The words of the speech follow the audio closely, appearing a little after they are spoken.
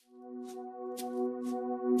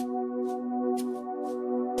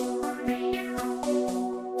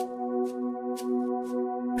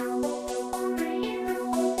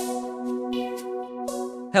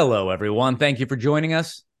Hello, everyone. Thank you for joining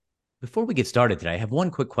us. Before we get started today, I have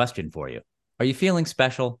one quick question for you. Are you feeling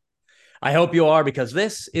special? I hope you are, because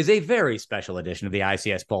this is a very special edition of the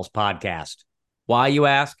ICS Pulse podcast. Why, you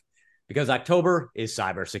ask? Because October is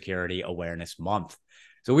Cybersecurity Awareness Month.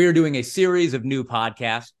 So we are doing a series of new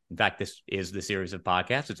podcasts. In fact, this is the series of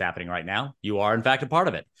podcasts. It's happening right now. You are, in fact, a part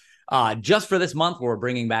of it. Just for this month, we're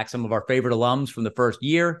bringing back some of our favorite alums from the first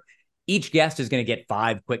year. Each guest is going to get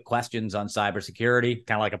 5 quick questions on cybersecurity,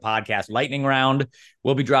 kind of like a podcast lightning round.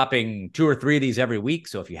 We'll be dropping 2 or 3 of these every week.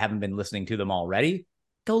 So if you haven't been listening to them already,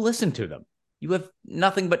 go listen to them. You have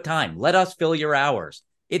nothing but time. Let us fill your hours.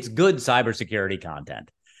 It's good cybersecurity content.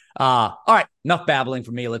 All right, enough babbling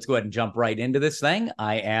from me. Let's go ahead and jump right into this thing.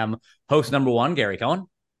 I am host number 1, Gary Cohen.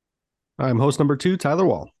 I'm host number 2, Tyler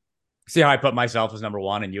Wall. See how I put myself as number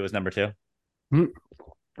 1 and you as number 2? Yeah,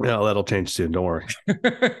 that'll change soon. Don't worry.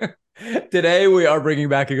 Today, we are bringing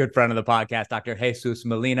back a good friend of the podcast, Dr. Jesus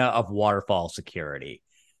Molina of Waterfall Security.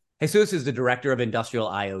 Jesus is the director of industrial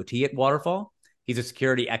IoT at Waterfall. He's a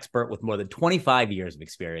security expert with more than 25 years of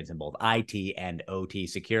experience in both IT and OT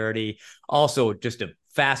security. Also, just a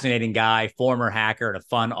fascinating guy, former hacker, and a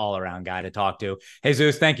fun all-around guy to talk to.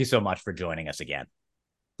 Jesus, thank you so much for joining us again.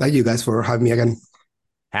 Thank you guys for having me again.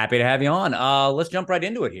 Happy to have you on. Let's jump right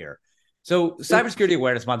into it here. So Cybersecurity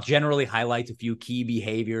Awareness Month generally highlights a few key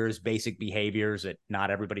behaviors, basic behaviors that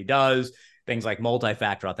not everybody does. Things like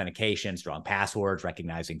multi-factor authentication, strong passwords,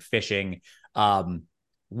 recognizing phishing.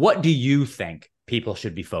 What do you think people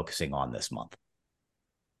should be focusing on this month?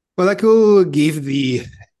 Well, I could give the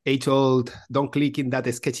age-old don't click in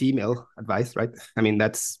that sketchy email advice, right? I mean,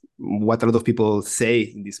 that's what a lot of people say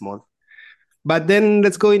in this month. But then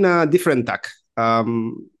let's go in a different tack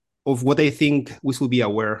of what I think we should be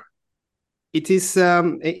aware. It is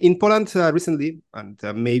in Poland recently, and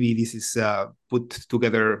maybe this is put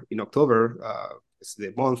together in October, it's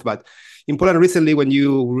the month, but in Poland recently, when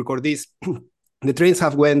you record this, the trains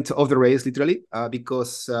have went off the rails, literally,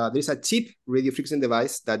 because there's a cheap radio frequency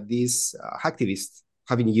device that these hacktivists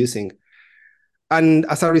have been using. And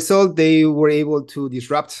as a result, they were able to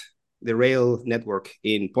disrupt the rail network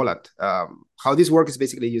in Poland. How this works is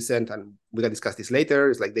basically you send, and we can discuss this later,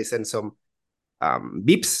 it's like they send some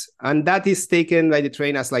beeps, and that is taken by the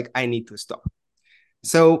train as like, I need to stop.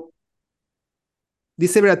 So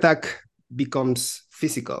this cyber attack becomes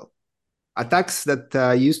physical. Attacks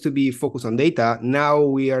that used to be focused on data, now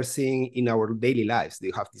we are seeing in our daily lives.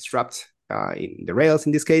 They have disrupt in the rails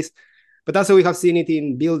in this case, but also we have seen it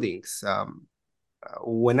in buildings.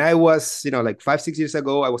 When I was, like 5-6 years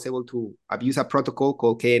ago, I was able to abuse a protocol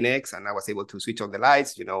called KNX, and I was able to switch on the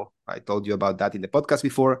lights. I told you about that in the podcast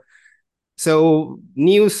before. So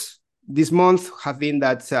news this month have been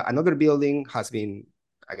that another building has been,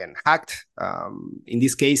 again, hacked. In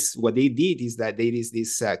this case, what they did is that there is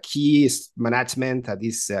this key management that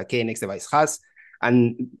this KNX device has,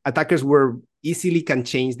 and attackers easily can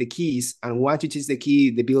change the keys. And once you change the key,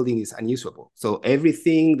 the building is unusable. So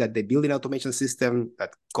everything that the building automation system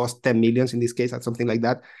that cost 10 millions in this case, or something like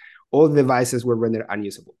that, all the devices were rendered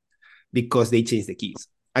unusable because they changed the keys.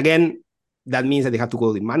 Again, that means that they have to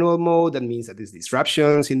go in manual mode. That means that there's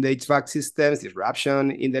disruptions in the HVAC systems, disruption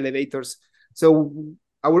in the elevators. So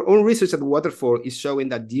our own research at Waterfall is showing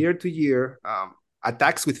that year to year,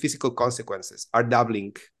 attacks with physical consequences are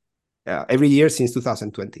doubling every year since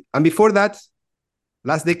 2020. And before that,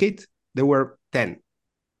 last decade, there were 10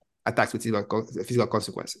 attacks with physical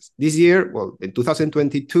consequences. This year, well, in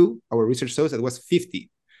 2022, our research shows that it was 50.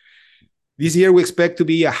 This year, we expect to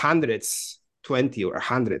be hundreds, 20 or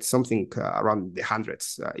 100, something around the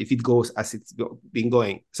hundreds, if it goes as it's been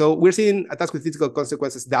going. So we're seeing attacks with physical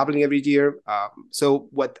consequences doubling every year. So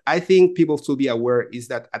what I think people should be aware is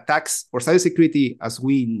that attacks or cybersecurity as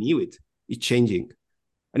we knew it is changing.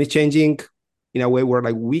 And it's changing in a way where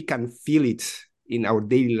like we can feel it in our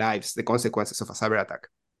daily lives, the consequences of a cyber attack.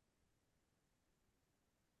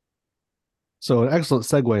 So an excellent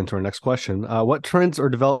segue into our next question. What trends or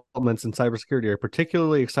developments in cybersecurity are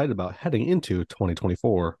particularly excited about heading into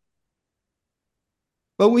 2024?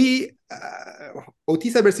 Well, we,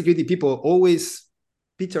 OT cybersecurity people, always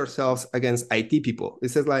pitch ourselves against IT people.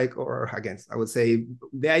 This is like, or against, I would say,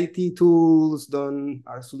 the IT tools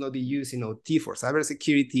should not be used in OT for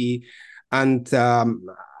cybersecurity. And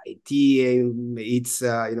IT, it's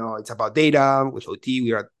it's about data. With OT,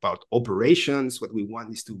 we are about operations. What we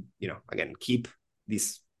want is to, again, keep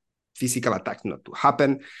this physical attack not to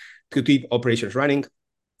happen, to keep operations running.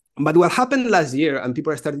 But what happened last year, and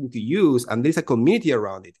people are starting to use, and there's a community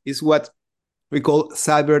around it, is what we call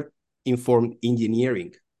cyber-informed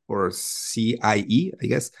engineering, or CIE, I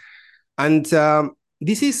guess. And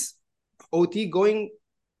this is OT going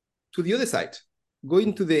to the other side,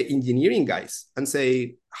 going to the engineering guys and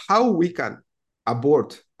say how we can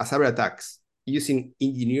abort a cyber attacks using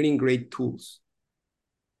engineering grade tools.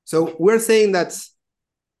 So we're saying that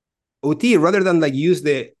OT, rather than like use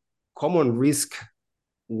the common risk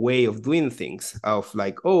way of doing things of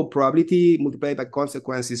like, oh, probability multiplied by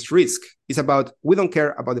consequence is risk. It's about, we don't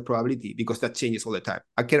care about the probability because that changes all the time.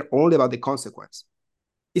 I care only about the consequence.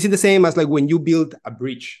 Is it the same as like when you build a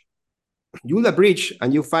bridge? You build a bridge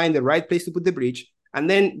and you find the right place to put the bridge, and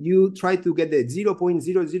then you try to get the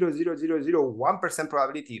 0.0000001%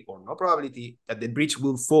 probability or no probability that the bridge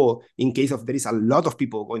will fall in case of there is a lot of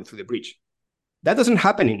people going through the bridge. That doesn't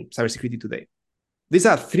happen in cybersecurity today. There's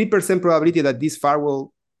a 3% probability that this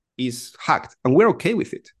firewall is hacked, and we're okay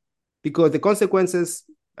with it because the consequences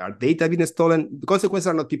are data being stolen. The consequences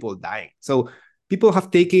are not people dying. So people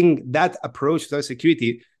have taken that approach to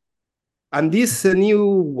cybersecurity, and this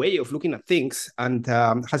new way of looking at things and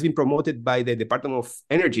has been promoted by the Department of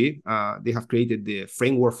Energy. They have created the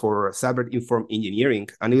framework for cyber-informed engineering,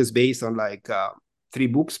 and it was based on like 3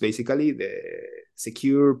 books, basically, the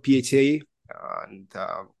Secure PHA, and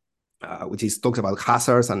which talks about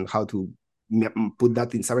hazards and how to put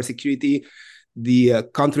that in cybersecurity, the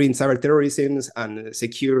countering cyber terrorism and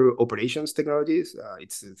secure operations technologies.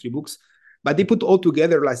 It's 3 books. But they put all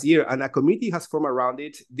together last year, and a committee has formed around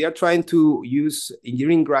it. They are trying to use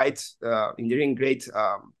engineering grade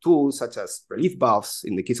tools such as relief valves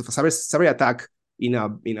in the case of a cyber attack in a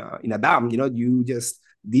dam.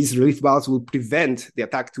 These relief valves will prevent the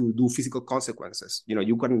attack to do physical consequences.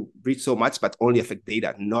 You can reach so much, but only affect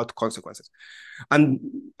data, not consequences. And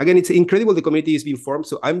again, it's incredible the community is being formed.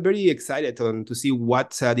 So I'm very excited to see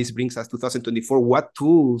what this brings us 2024, what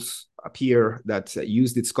tools appear that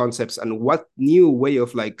use these concepts, and what new way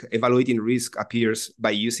of like evaluating risk appears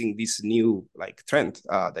by using this new like trend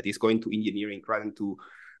that is going to engineering rather than to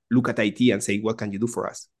look at IT and say, what can you do for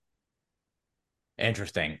us?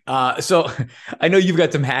 Interesting. So I know you've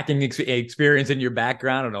got some hacking experience in your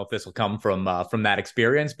background. I don't know if this will come from that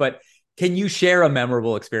experience, but can you share a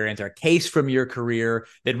memorable experience or a case from your career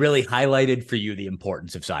that really highlighted for you the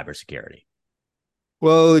importance of cybersecurity?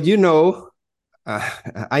 Well, I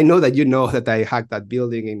know that I hacked that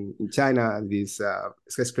building in China, and this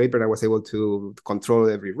skyscraper, and I was able to control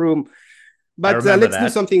every room. But let's do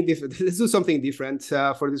something different. Let's do something different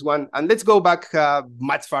for this one. And let's go back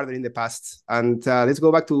much farther in the past. And let's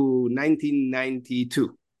go back to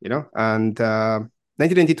 1992, and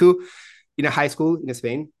 1992 in a high school in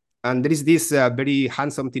Spain. And there is this very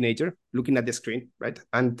handsome teenager looking at the screen, right?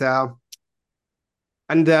 And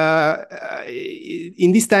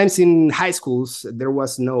in these times in high schools, there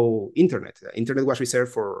was no internet. Internet was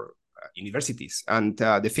reserved for universities, and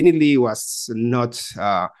definitely was not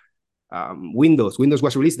Windows. Windows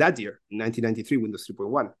was released that year in 1993, Windows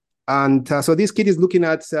 3.1. And so this kid is looking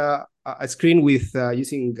at a screen with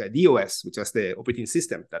using DOS, which was the operating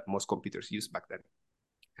system that most computers used back then.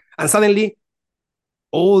 And suddenly,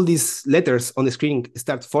 all these letters on the screen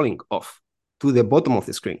start falling off to the bottom of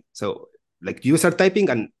the screen. So like you start typing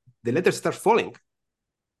and the letters start falling.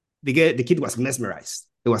 The kid was mesmerized.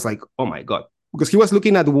 It was like, oh my God. Because he was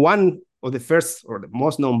looking at one of the first or the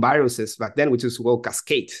most known viruses back then, which is called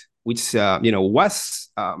Cascade, which was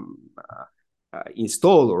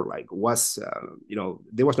installed or like was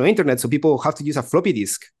there was no internet, so people have to use a floppy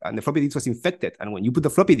disk, and the floppy disk was infected. And when you put the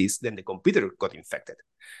floppy disk, then the computer got infected.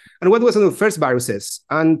 And what was one of the first viruses?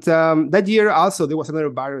 And that year also there was another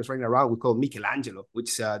virus running around we called Michelangelo,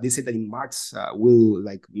 which they said that in March will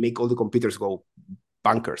like make all the computers go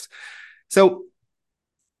bonkers. So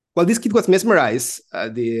while this kid was mesmerized,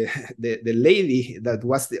 the lady that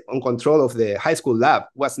was on control of the high school lab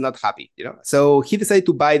was not happy, So he decided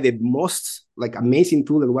to buy the most like amazing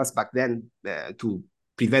tool that was back then to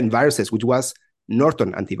prevent viruses, which was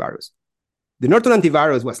Norton antivirus. The Norton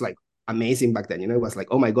antivirus was like amazing back then, It was like,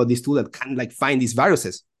 oh my God, this tool that can like find these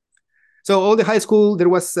viruses. So all the high school, there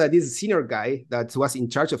was this senior guy that was in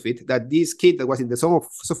charge of it, that this kid that was in the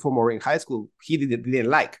sophomore in high school, he didn't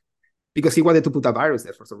like. Because he wanted to put a virus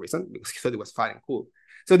there for some reason, because he thought it was fun and cool.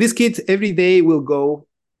 So this kid every day will go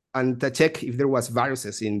and check if there was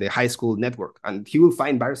viruses in the high school network. And he will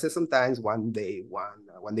find viruses sometimes, one day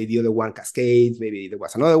the other one cascades, maybe there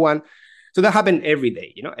was another one. So that happened every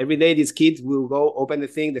day. Every day these kids will go open the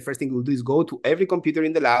thing. The first thing we'll do is go to every computer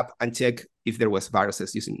in the lab and check if there was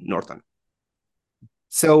viruses using Norton.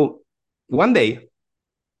 So one day,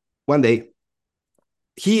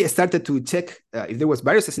 he started to check if there was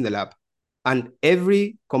viruses in the lab. And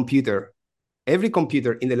every computer in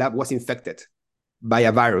the lab was infected by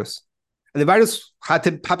a virus. And the virus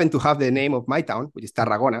happened to have the name of my town, which is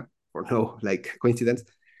Tarragona, for no like coincidence.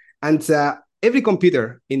 And every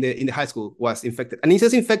computer in the high school was infected. And it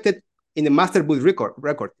says infected in the master boot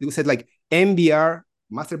record. It said like MBR,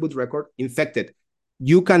 master boot record, infected.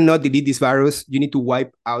 You cannot delete this virus. You need to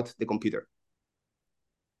wipe out the computer.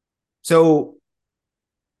 So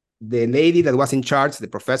the lady that was in charge, the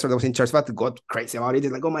professor that was in charge, got crazy about it.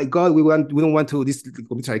 It's like, oh my God, we don't want to, these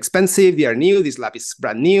computers are expensive. They are new. This lab is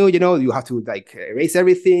brand new. You know, you have to like erase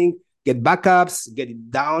everything, get backups, get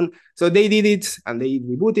it down. So they did it and they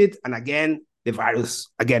rebooted. And again, the virus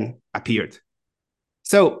again appeared.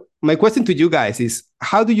 So my question to you guys is,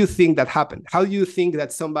 how do you think that happened? How do you think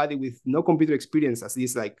that somebody with no computer experience, as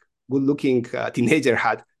this like good-looking teenager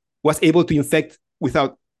had, was able to infect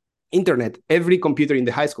without internet every computer in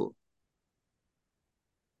the high school?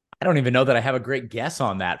 I don't even know that I have a great guess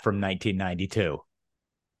on that from 1992.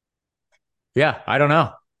 Yeah, I don't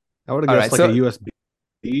know. I would have guessed a USB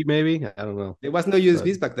maybe. I don't know. There was no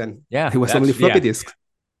USBs back then. Yeah, it was only floppy disks.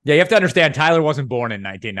 Yeah, you have to understand, Tyler wasn't born in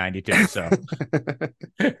 1992, so.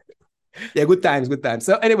 Yeah, good times.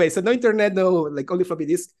 So anyway, so no internet, no, like only floppy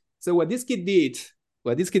disk. So what this kid did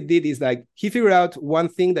is like he figured out one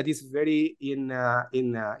thing that is very in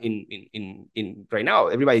right now.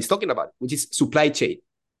 Everybody's talking about, which is supply chain.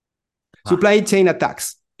 Supply chain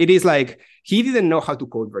attacks. It is like he didn't know how to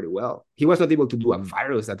code very well. He was not able to do a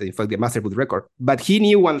virus that infected the master boot record, but he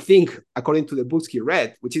knew one thing according to the books he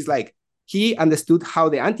read, which is like he understood how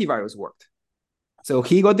the antivirus worked. So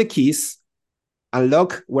he got the keys,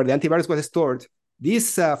 unlocked where the antivirus was stored.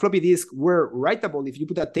 These floppy disks were writable if you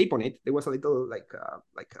put a tape on it. There was a little like a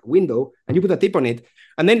window, and you put a tape on it.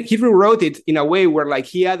 And then he rewrote it in a way where like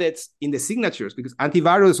he added in the signatures, because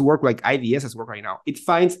antivirus work like IDSs work right now. It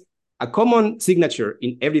finds a common signature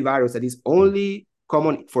in every virus that is only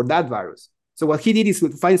common for that virus. So what he did is to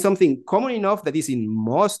find something common enough that is in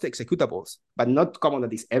most executables, but not common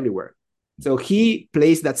that is everywhere. So he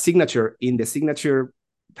placed that signature in the signature,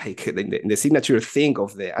 like in the signature thing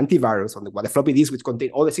of the antivirus on the floppy disk, which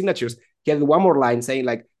contained all the signatures. He had one more line saying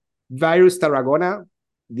like virus Tarragona,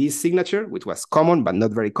 this signature, which was common but not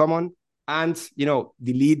very common, and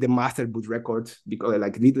delete the master boot record, because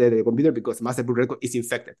like delete the computer because the master boot record is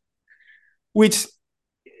infected. Which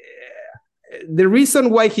the reason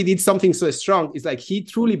why he did something so strong is like he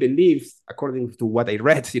truly believed, according to what I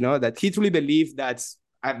read, that he truly believed that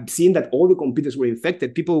I've seen that all the computers were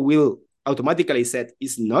infected. People will automatically said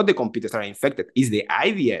it's not the computers that are infected, it's the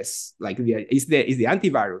IDS, like it's the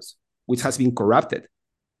antivirus which has been corrupted.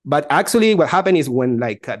 But actually what happened is when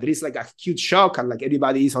like there is like a huge shock and like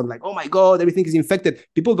everybody is on like, oh my God, everything is infected.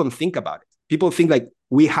 People don't think about it. People think like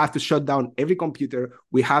we have to shut down every computer.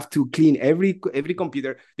 We have to clean every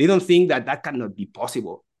computer. They don't think that cannot be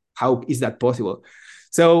possible. How is that possible?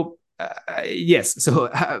 So yes. So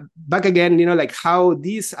back again, like how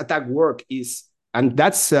this attack work is, and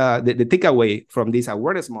that's the takeaway from this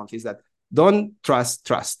awareness month is that don't trust.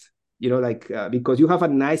 Because you have a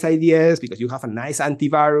nice ideas, because you have a nice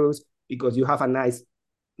antivirus, because you have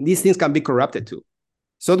these things can be corrupted too.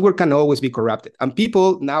 Software can always be corrupted. And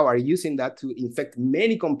people now are using that to infect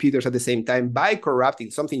many computers at the same time by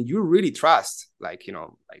corrupting something you really trust, like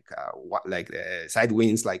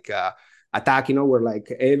Sidewinds, attack, where like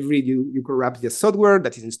you corrupt the software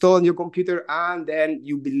that is installed on your computer, and then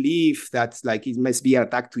you believe that like it must be an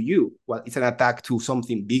attack to you. Well, it's an attack to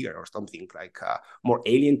something bigger or something like more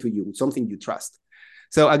alien to you, something you trust.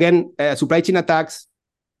 So again, supply chain attacks.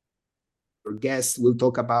 Our guests will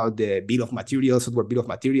talk about the bill of materials, software bill of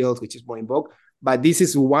materials, which is more in vogue. But this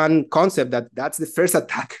is one concept that's the first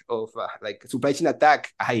attack of like supply chain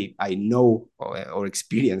attack I know or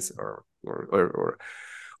experience or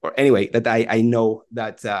anyway that I know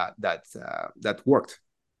that worked.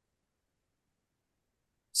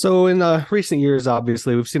 So in recent years,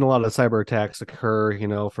 obviously, we've seen a lot of cyber attacks occur,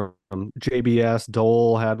 from JBS,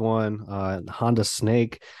 Dole had one, Honda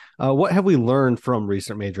Snake. What have we learned from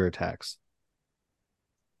recent major attacks?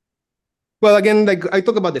 Well, again, like I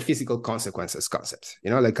talk about the physical consequences concept,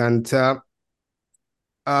 and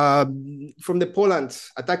from the Poland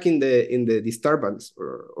attack in the disturbance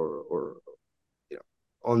or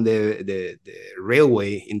on the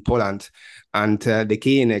railway in Poland and the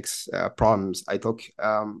KNX problems I talk.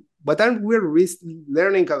 But then we're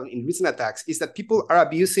learning in recent attacks is that people are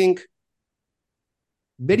abusing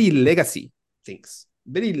very legacy things,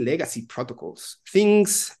 very legacy protocols,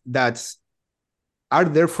 things that are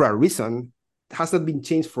there for a reason, has not been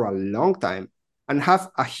changed for a long time, and have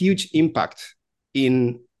a huge impact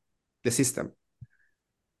in the system.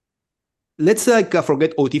 Let's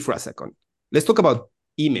forget OT for a second. Let's talk about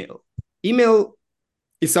email. Email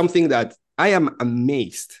is something that I am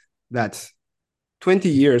amazed that 20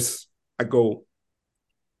 years ago,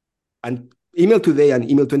 and email today and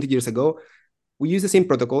email 20 years ago, we use the same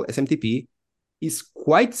protocol, SMTP. Is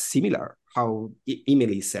quite similar how email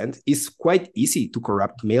is sent. It's quite easy to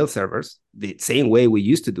corrupt mail servers the same way we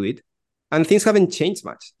used to do it. And things haven't changed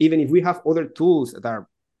much. Even if we have other tools that are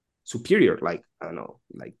superior, like, I don't know,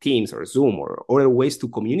 like Teams or Zoom or other ways to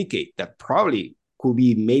communicate that probably could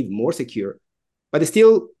be made more secure. But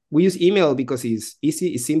still, we use email because it's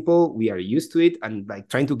easy, it's simple, we are used to it, and like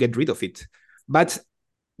trying to get rid of it. But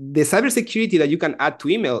the cybersecurity that you can add to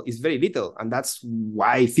email is very little. And that's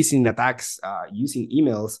why phishing attacks using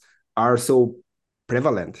emails are so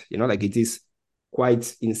prevalent. Like it is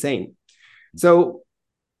quite insane. So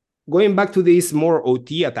going back to these more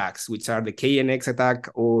OT attacks, which are the KNX attack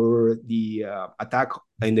or the attack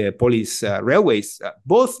in the police railways,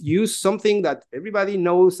 both use something that everybody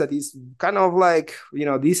knows that is kind of like,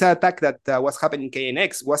 this attack that was happening in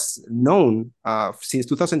KNX was known since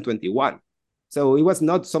 2021. So it was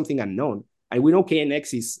not something unknown. And we know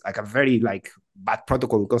KNX is like a very bad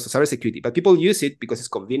protocol when it comes to cybersecurity, but people use it because it's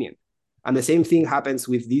convenient. And the same thing happens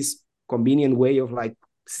with this convenient way of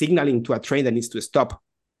signaling to a train that needs to stop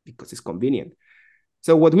because it's convenient.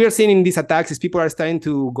 So what we are seeing in these attacks is people are starting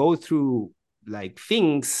to go through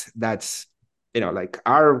things that,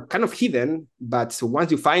 are kind of hidden, but once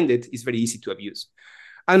you find it, it's very easy to abuse.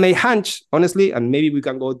 And my hunch, honestly, and maybe we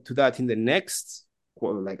can go to that in the next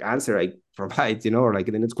answer I provide, or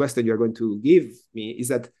the next question you're going to give me, is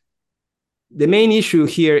that the main issue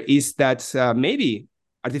here is that maybe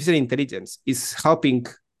artificial intelligence is helping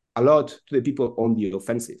a lot to the people on the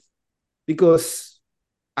offensive, because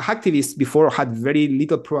a hacktivist before had very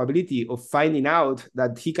little probability of finding out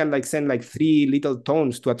that he can send 3 little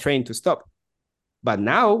tones to a train to stop. But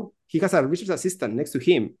now he has a research assistant next to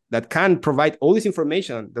him that can provide all this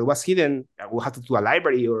information that was hidden. We'll have to do a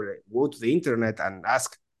library or go to the internet and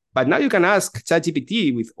ask. But now you can ask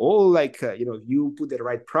ChatGPT with all you put the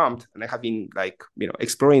right prompt. And I have been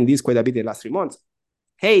exploring this quite a bit in the last 3 months.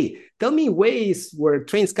 Hey, tell me ways where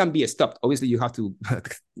trains can be stopped. Obviously, you have to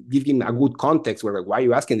give him a good context where why are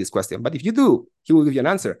you asking this question. But if you do, he will give you an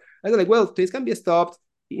answer. And they're well, trains can be stopped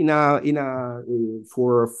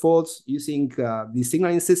for faults using the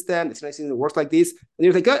signaling system. The signaling system works like this. And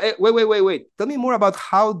you're wait. Tell me more about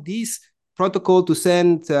how this protocol to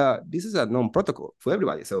send. This is a known protocol for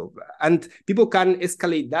everybody. So, and people can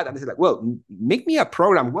escalate that. And they say well, make me a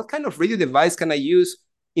program. What kind of radio device can I use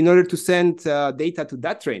in order to send data to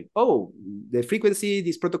that train? Oh, the frequency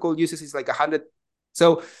this protocol uses is 100.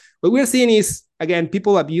 So what we're seeing is, again,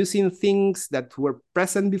 people abusing things that were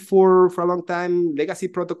present before for a long time, legacy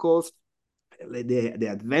protocols, the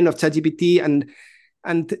advent of ChatGPT,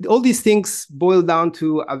 and all these things boil down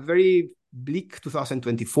to a very bleak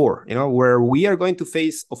 2024, where we are going to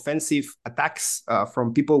face offensive attacks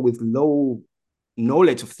from people with low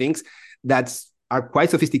knowledge of things that are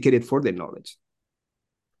quite sophisticated for their knowledge.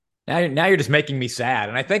 Now you're just making me sad.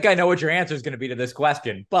 And I think I know what your answer is going to be to this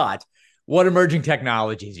question, but what emerging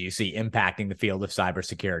technologies do you see impacting the field of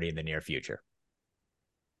cybersecurity in the near future?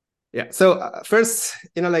 Yeah. So first,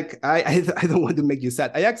 I don't want to make you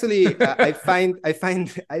sad. I actually I find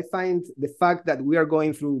the fact that we are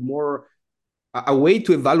going through more a way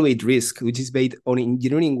to evaluate risk, which is based on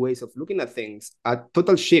engineering ways of looking at things, a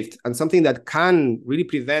total shift, and something that can really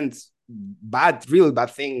prevent real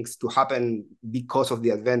bad things to happen because of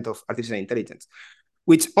the advent of artificial intelligence.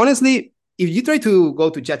 Which honestly, if you try to go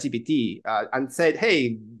to ChatGPT and said,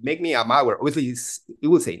 hey, make me a malware, obviously it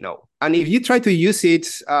will say no. And if you try to use it,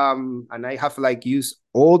 and I have used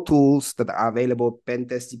all tools that are available,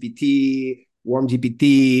 Pentest GPT, Worm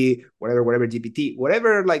GPT, whatever GPT,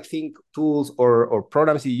 whatever tools or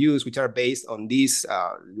programs you use, which are based on these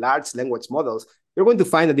large language models, you're going to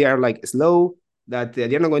find that they are slow, that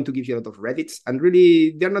they're not going to give you a lot of Reddits, and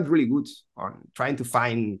really, they're not really good on trying to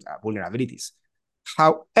find vulnerabilities.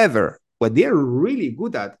 However, what they're really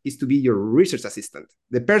good at is to be your research assistant,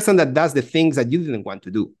 the person that does the things that you didn't want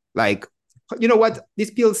to do. You know what,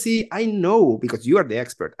 this PLC, I know, because you are the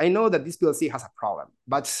expert, I know that this PLC has a problem,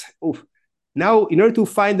 but now in order to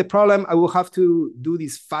find the problem, I will have to do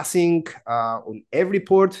this fuzzing on every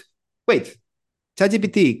port. Wait,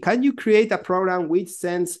 ChatGPT, can you create a program which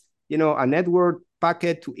sends a network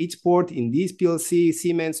packet to each port in this PLC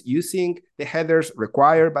Siemens using the headers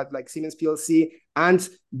required by Siemens PLC, and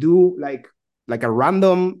do a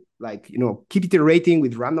random keep iterating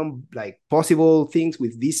with random possible things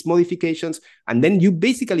with these modifications, and then you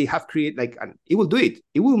basically have create and it will do it.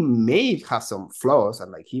 It may have some flaws,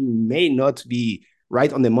 and he may not be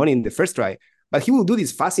right on the money in the first try, but he will do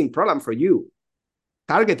this fuzzing program for you,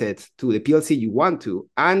 targeted to the PLC you want to,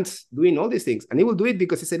 and doing all these things. And he will do it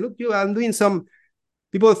because he said, look, I'm doing some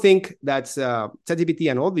people think that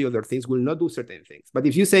ChatGPT and all the other things will not do certain things. But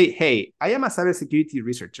if you say, hey, I am a cybersecurity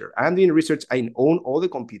researcher, I'm doing research, I own all the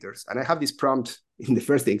computers, and I have this prompt in the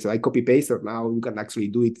first thing, so I copy paste, or now you can actually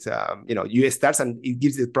do it, US starts and it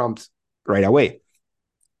gives the prompt right away.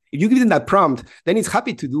 If you give them that prompt, then it's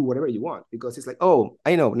happy to do whatever you want, because it's like, oh,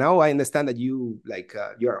 I know, now I understand that you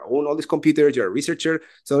own all these computers, you're a researcher,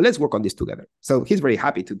 so let's work on this together. So he's very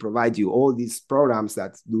happy to provide you all these programs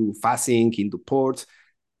that do fast sync into ports.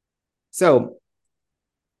 So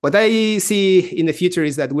what I see in the future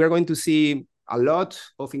is that we're going to see a lot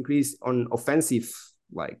of increase on offensive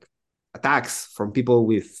like attacks from people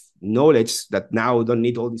with knowledge that now don't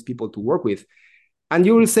need all these people to work with. And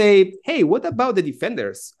you will say, hey, what about the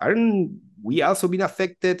defenders? Aren't we also being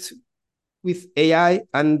affected with AI?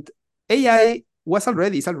 And AI is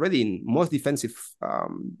already in most defensive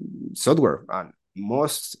software, and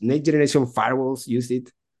most next generation firewalls use it.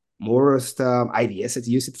 Most IDSs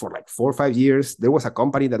use it for like 4 or 5 years. There was a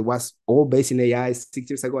company that was all based in AI 6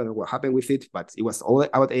 years ago, and what happened with it, but it was all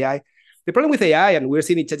about AI. The problem with AI, and we're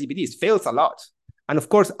seeing in ChatGPT, is fails a lot. And of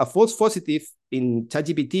course, a false positive in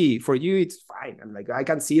ChatGPT, for you, it's fine. And like, I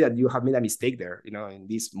can see that you have made a mistake there, in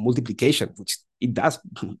this multiplication, which it does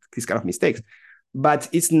these kind of mistakes. But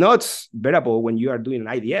it's not bearable when you are doing an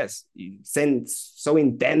IDS. You send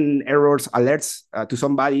showing 10 errors alerts to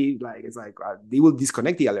somebody, they will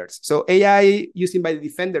disconnect the alerts. So AI using by the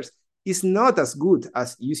defenders is not as good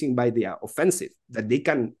as using by the offensive, that they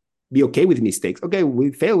can be okay with mistakes. Okay,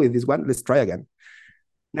 we fail with this one, let's try again.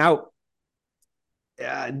 Now,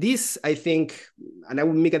 this, I think, and I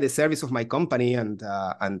will make it the service of my company and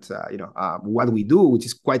what we do, which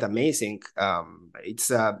is quite amazing. It's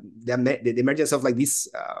the emergence of like these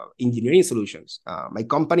engineering solutions. My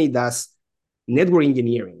company does network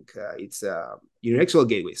engineering. It's unidirectional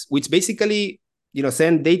gateways, which basically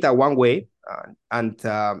send data one way. And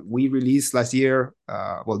we released last year,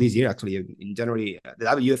 this year actually in January, the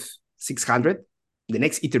WF600. The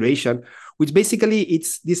next iteration, which basically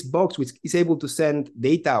it's this box which is able to send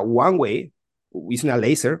data one way using a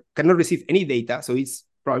laser, cannot receive any data. So its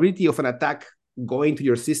probability of an attack going to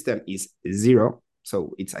your system is 0.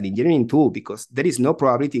 So it's an engineering tool, because there is no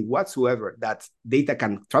probability whatsoever that data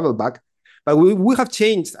can travel back. But we have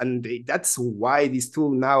changed, and that's why this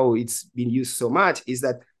tool now it's been used so much, is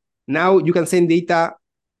that now you can send data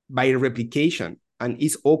by replication, and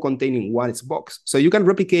it's all contained in one box. So you can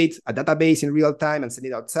replicate a database in real time and send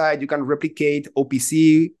it outside. You can replicate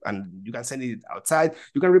OPC and you can send it outside.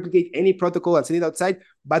 You can replicate any protocol and send it outside.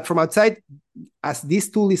 But from outside, as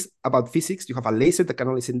this tool is about physics, you have a laser that can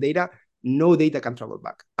only send data. No data can travel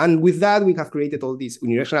back. And with that, we have created all these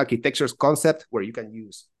unidirectional architectures concept where you can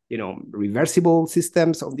use reversible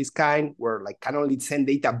systems of this kind, where like can only send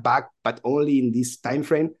data back, but only in this time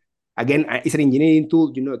frame. Again, it's an engineering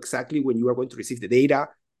tool. You know exactly when you are going to receive the data,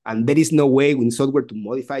 and there is no way in software to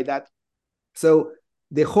modify that. So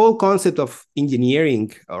the whole concept of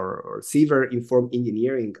engineering or cyber-informed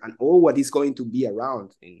engineering and all what is going to be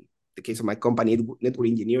around, in the case of my company, network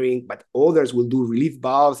engineering, but others will do relief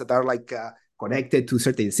valves that are like connected to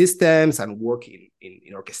certain systems and work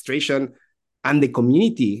in orchestration. And the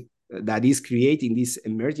community that is creating this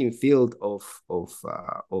emerging field of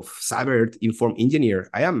cyber-informed engineer,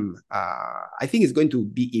 I think it's going to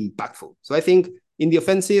be impactful. So I think in the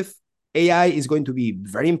offensive, AI is going to be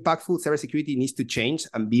very impactful. Cybersecurity needs to change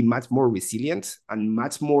and be much more resilient and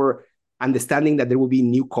much more understanding that there will be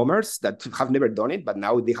newcomers that have never done it, but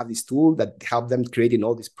now they have this tool that help them creating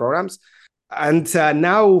all these programs. And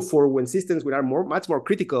now for when systems are much more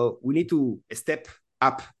critical, we need to step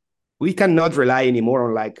up. We cannot rely anymore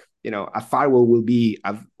on like, a firewall will be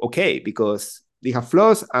okay because they have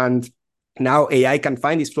flaws, and now AI can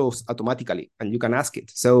find these flaws automatically and you can ask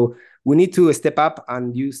it. So we need to step up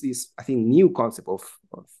and use this, I think, new concept of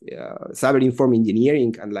cyber-informed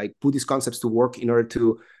engineering and like put these concepts to work in order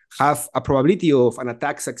to have a probability of an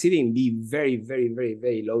attack succeeding be very, very, very,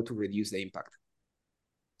 very low to reduce the impact.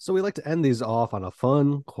 So we like to end these off on a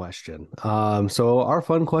fun question. So our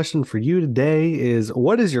fun question for you today is,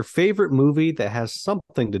 what is your favorite movie that has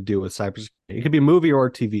something to do with cybersecurity? It could be a movie or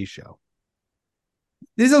a TV show.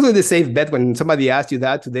 This is also the safe bet when somebody asks you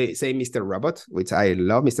that, today say Mr. Robot, which I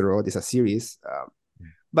love. Mr. Robot is a series.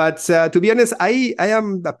 But to be honest, I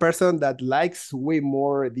am the person that likes way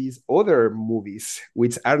more these other movies,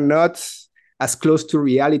 which are not as close to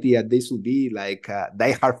reality as this would be, like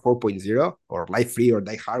Die Hard 4.0 or Life Free or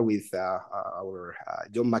Die Hard with our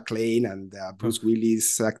John McClane and Bruce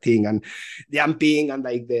Willis acting and jumping and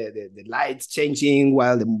like the lights changing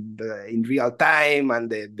while in real time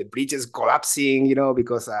and the bridges collapsing,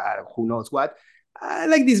 because who knows what. I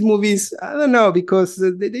like these movies. I don't know, because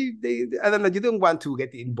I don't know. You don't want to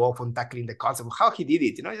get involved on tackling the concept of how he did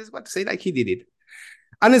it. You just want to say like he did it.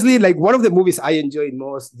 Honestly, like one of the movies I enjoyed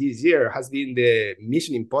most this year has been the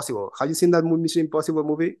Mission Impossible. Have you seen that Mission Impossible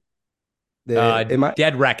movie? The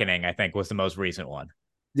Dead Reckoning, I think, was the most recent one.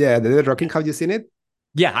 Yeah, the Dead Reckoning. Have you seen it?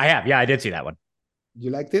 Yeah, I have. Yeah, I did see that one.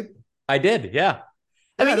 You liked it? I did. Yeah.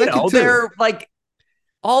 I mean, I like it too. they're like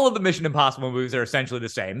all of the Mission Impossible movies are essentially the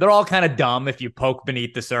same. They're all kind of dumb if you poke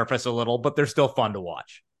beneath the surface a little, but they're still fun to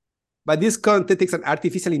watch. But this content takes an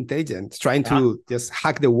artificial intelligence trying to just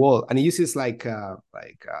hack the wall, and it uses like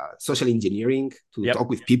social engineering to talk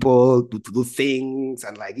with people, to do things,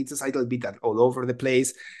 and like it's just a little bit all over the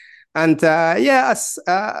place. And I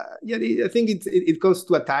think it goes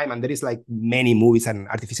to a time, and there is like many movies and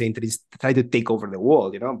artificial intelligence try to take over the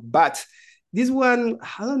world, But this one,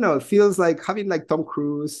 I don't know, it feels like having like Tom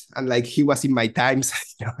Cruise, and like he was in my times.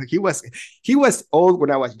 He was old when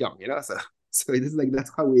I was young, So it is like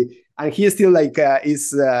that's how and he still like is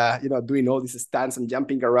doing all these stunts and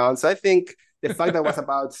jumping around. So I think the fact that was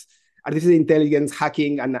about artificial intelligence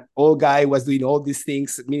hacking, and an old guy was doing all these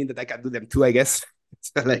things, meaning that I can do them too, I guess.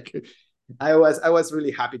 So like I was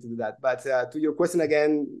really happy to do that. But to your question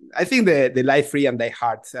again, I think the Life Free and Die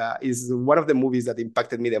Hard is one of the movies that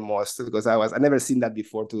impacted me the most, because I never seen that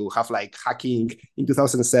before, to have like hacking in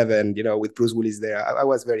 2007, with Bruce Willis there. I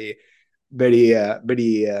was very, very,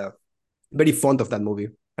 very fond of that movie,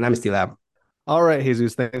 and I'm still am. All right,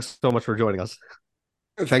 Jesus, thanks so much for joining us.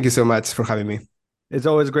 Thank you so much for having me. It's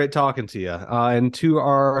always great talking to you. And to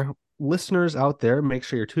our listeners out there, make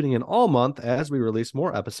sure you're tuning in all month as we release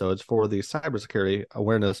more episodes for the Cybersecurity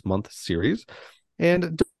Awareness Month series.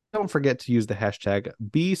 And don't forget to use the hashtag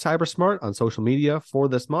 #BeCybersmart on social media for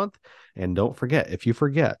this month. And don't forget, if you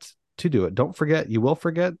forget to do it, don't forget, you will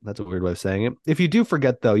forget. That's a weird way of saying it. If you do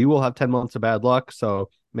forget, though, you will have 10 months of bad luck. So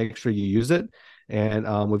make sure you use it.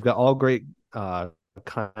 And we've got all great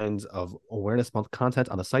kinds of Awareness Month content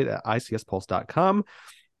on the site at icspulse.com.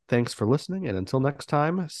 Thanks for listening. And until next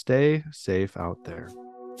time, stay safe out there.